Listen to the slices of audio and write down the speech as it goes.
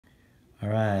All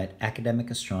right,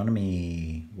 academic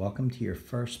astronomy. Welcome to your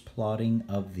first plotting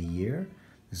of the year.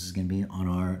 This is going to be on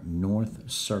our North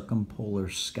Circumpolar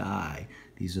Sky.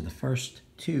 These are the first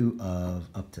two of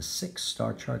up to 6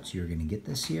 star charts you're going to get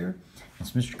this year.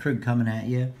 It's Mr. Krug coming at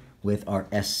you with our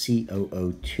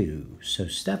SC002. So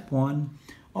step 1,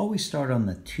 always start on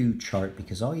the 2 chart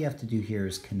because all you have to do here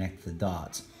is connect the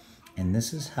dots. And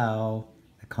this is how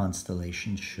a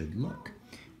constellation should look.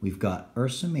 We've got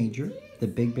Ursa Major, the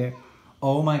Big Bear.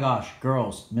 Oh my gosh,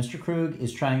 girls, Mr. Krug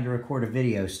is trying to record a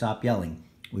video. Stop yelling.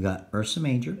 We got Ursa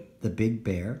Major, the Big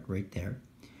Bear, right there.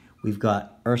 We've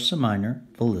got Ursa Minor,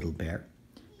 the Little Bear.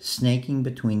 Snaking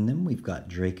between them, we've got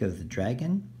Draco the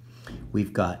Dragon.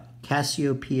 We've got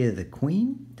Cassiopeia the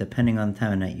Queen. Depending on the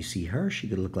time of night you see her, she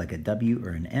could look like a W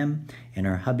or an M. And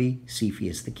her hubby,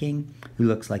 Cepheus the King, who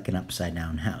looks like an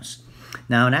upside-down house.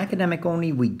 Now, in academic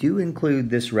only, we do include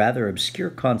this rather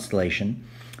obscure constellation,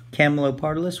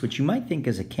 Camelopardalis, which you might think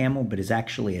is a camel, but is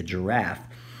actually a giraffe.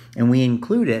 And we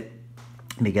include it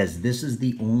because this is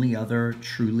the only other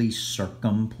truly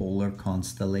circumpolar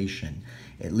constellation,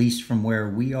 at least from where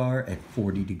we are at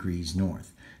 40 degrees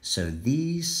north. So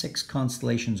these 6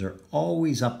 constellations are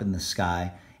always up in the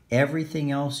sky. Everything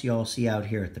else you all see out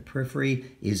here at the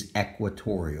periphery is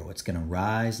equatorial. It's going to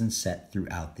rise and set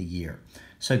throughout the year.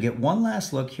 So get one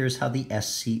last look. Here's how the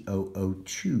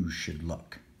SC002 should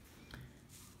look.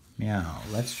 Now,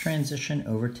 let's transition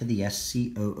over to the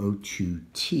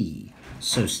SC002T.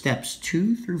 So steps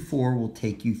 2 through 4 will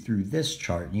take you through this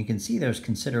chart, and you can see there's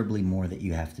considerably more that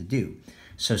you have to do.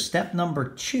 So step number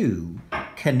 2,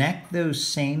 connect those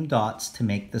same dots to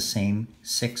make the same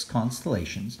 6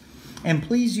 constellations, and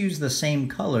please use the same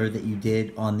color that you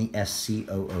did on the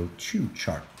SC002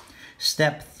 chart.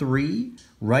 Step 3,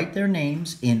 write their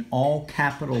names in all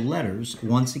capital letters,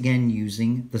 once again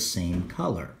using the same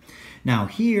color. Now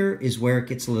here is where it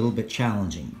gets a little bit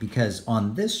challenging because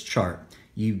on this chart,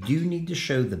 you do need to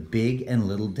show the Big and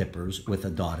Little Dippers with a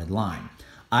dotted line.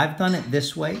 I've done it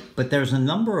this way, but there's a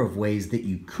number of ways that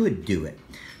you could do it.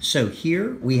 So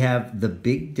here we have the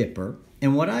Big Dipper,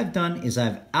 and what I've done is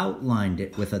I've outlined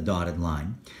it with a dotted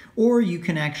line. Or you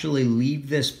can actually leave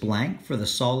this blank for the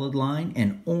solid line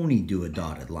and only do a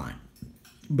dotted line.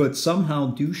 But somehow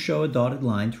do show a dotted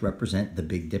line to represent the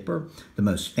Big Dipper, the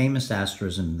most famous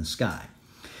asterism in the sky.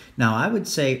 Now, I would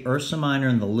say Ursa Minor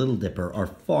and the Little Dipper are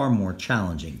far more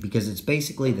challenging because it's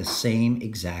basically the same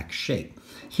exact shape.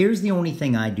 Here's the only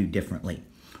thing I do differently.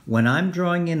 When I'm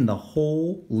drawing in the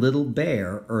whole Little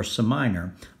Bear, Ursa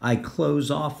Minor, I close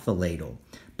off the ladle.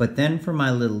 But then for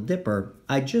my Little Dipper,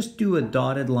 I just do a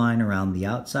dotted line around the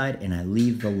outside and I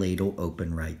leave the ladle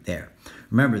open right there.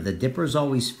 Remember, the dippers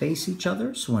always face each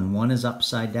other, so when one is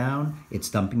upside down, it's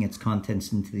dumping its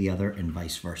contents into the other and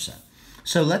vice versa.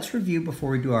 So let's review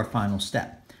before we do our final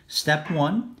step. Step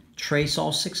 1, trace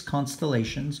all 6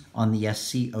 constellations on the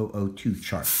SC002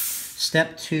 chart.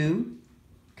 Step 2,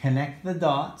 connect the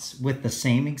dots with the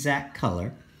same exact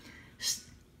color.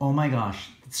 Oh my gosh,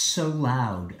 it's so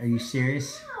loud. Are you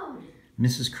serious?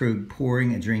 Mrs. Krug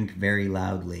pouring a drink very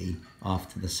loudly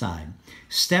off to the side.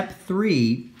 Step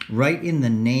 3, write in the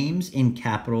names in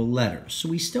capital letters. So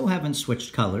we still haven't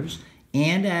switched colors,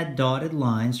 and add dotted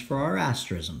lines for our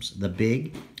asterisms, the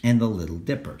Big and the Little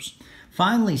Dippers.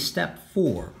 Finally, step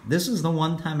 4. This is the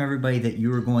one time, everybody, that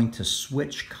you are going to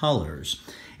switch colors.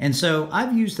 And so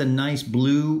I've used a nice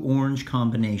blue-orange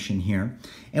combination here.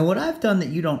 And what I've done that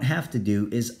you don't have to do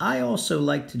is I also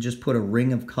like to just put a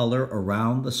ring of color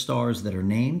around the stars that are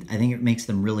named. I think it makes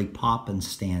them really pop and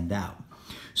stand out.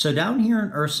 So down here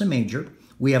in Ursa Major,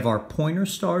 we have our pointer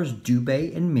stars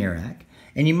Dubhe and Merak.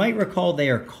 And you might recall they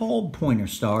are called pointer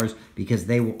stars because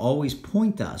they will always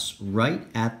point us right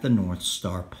at the North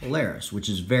Star Polaris, which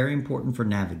is very important for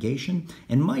navigation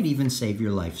and might even save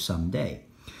your life someday.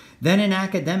 Then in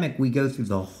academic, we go through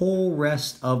the whole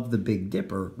rest of the Big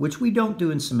Dipper, which we don't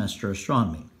do in semester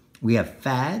astronomy. We have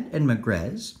Fad and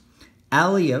Megrez,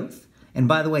 Alioth, and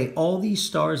by the way, all these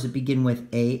stars that begin with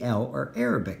AL are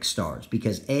Arabic stars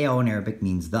because AL in Arabic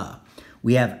means the.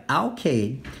 We have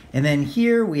Alkaid, and then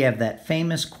here we have that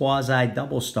famous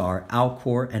quasi-double star,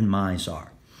 Alcor and Mizar.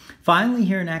 Finally,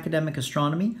 here in academic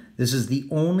astronomy, this is the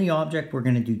only object we're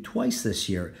going to do twice this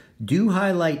year. Do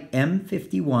highlight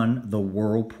M51, the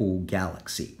Whirlpool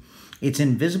Galaxy. It's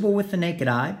invisible with the naked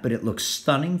eye, but it looks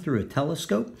stunning through a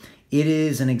telescope. It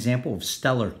is an example of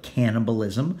stellar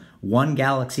cannibalism. One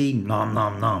galaxy, nom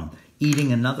nom nom,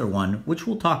 eating another one, which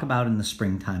we'll talk about in the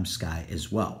springtime sky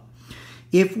as well.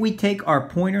 If we take our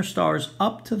pointer stars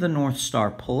up to the North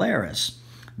Star Polaris,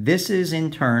 this is in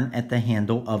turn at the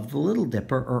handle of the Little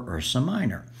Dipper or Ursa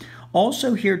Minor.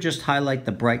 Also here, just highlight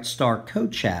the bright star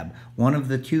Kochab, one of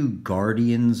the two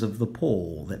guardians of the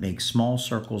pole that makes small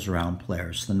circles around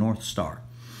Polaris, the North Star.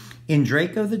 In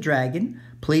Draco the Dragon,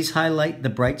 please highlight the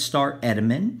bright star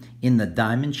Edaman in the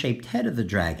diamond-shaped head of the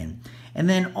dragon, and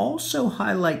then also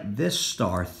highlight this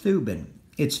star, Thuban.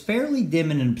 It's fairly dim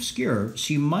and obscure,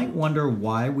 so you might wonder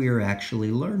why we are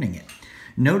actually learning it.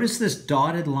 Notice this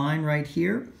dotted line right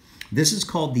here? This is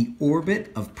called the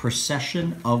orbit of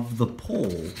precession of the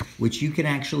pole, which you can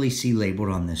actually see labeled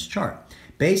on this chart.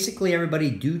 Basically, everybody,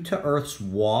 due to Earth's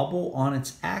wobble on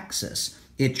its axis,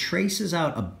 it traces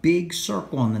out a big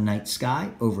circle on the night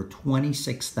sky over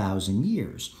 26,000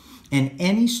 years. And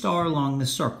any star along the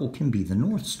circle can be the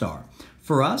North Star.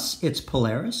 For us, it's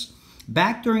Polaris.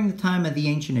 Back during the time of the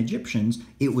ancient Egyptians,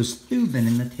 it was Thuban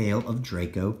in the tail of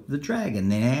Draco the Dragon.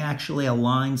 They actually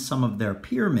aligned some of their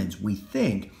pyramids, we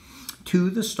think,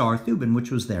 to the star Thuban, which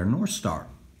was their North Star.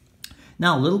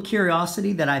 Now, a little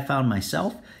curiosity that I found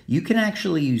myself, you can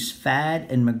actually use Fad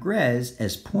and Megrez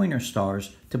as pointer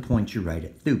stars to point you right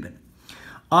at Thuban.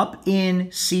 Up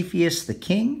in Cepheus the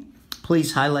King,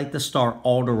 please highlight the star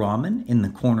Alderaan in the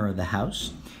corner of the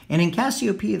house. And in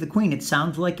Cassiopeia the Queen, it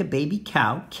sounds like a baby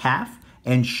cow, calf,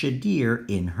 and Shadir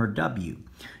in her W.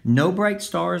 No bright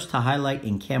stars to highlight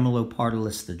in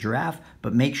Camelopardalis the giraffe,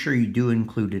 but make sure you do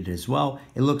include it as well.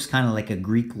 It looks kind of like a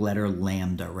Greek letter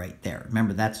lambda right there.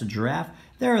 Remember, that's a giraffe.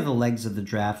 There are the legs of the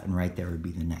giraffe, and right there would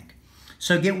be the neck.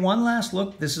 So get one last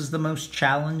look. This is the most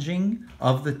challenging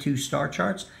of the two star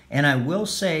charts. And I will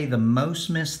say the most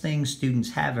missed thing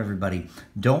students have, everybody.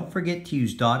 Don't forget to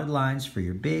use dotted lines for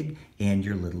your big and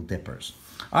your little dippers.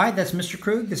 All right, that's Mr.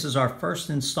 Krug. This is our first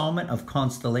installment of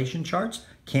constellation charts.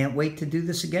 Can't wait to do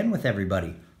this again with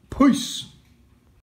everybody. Peace.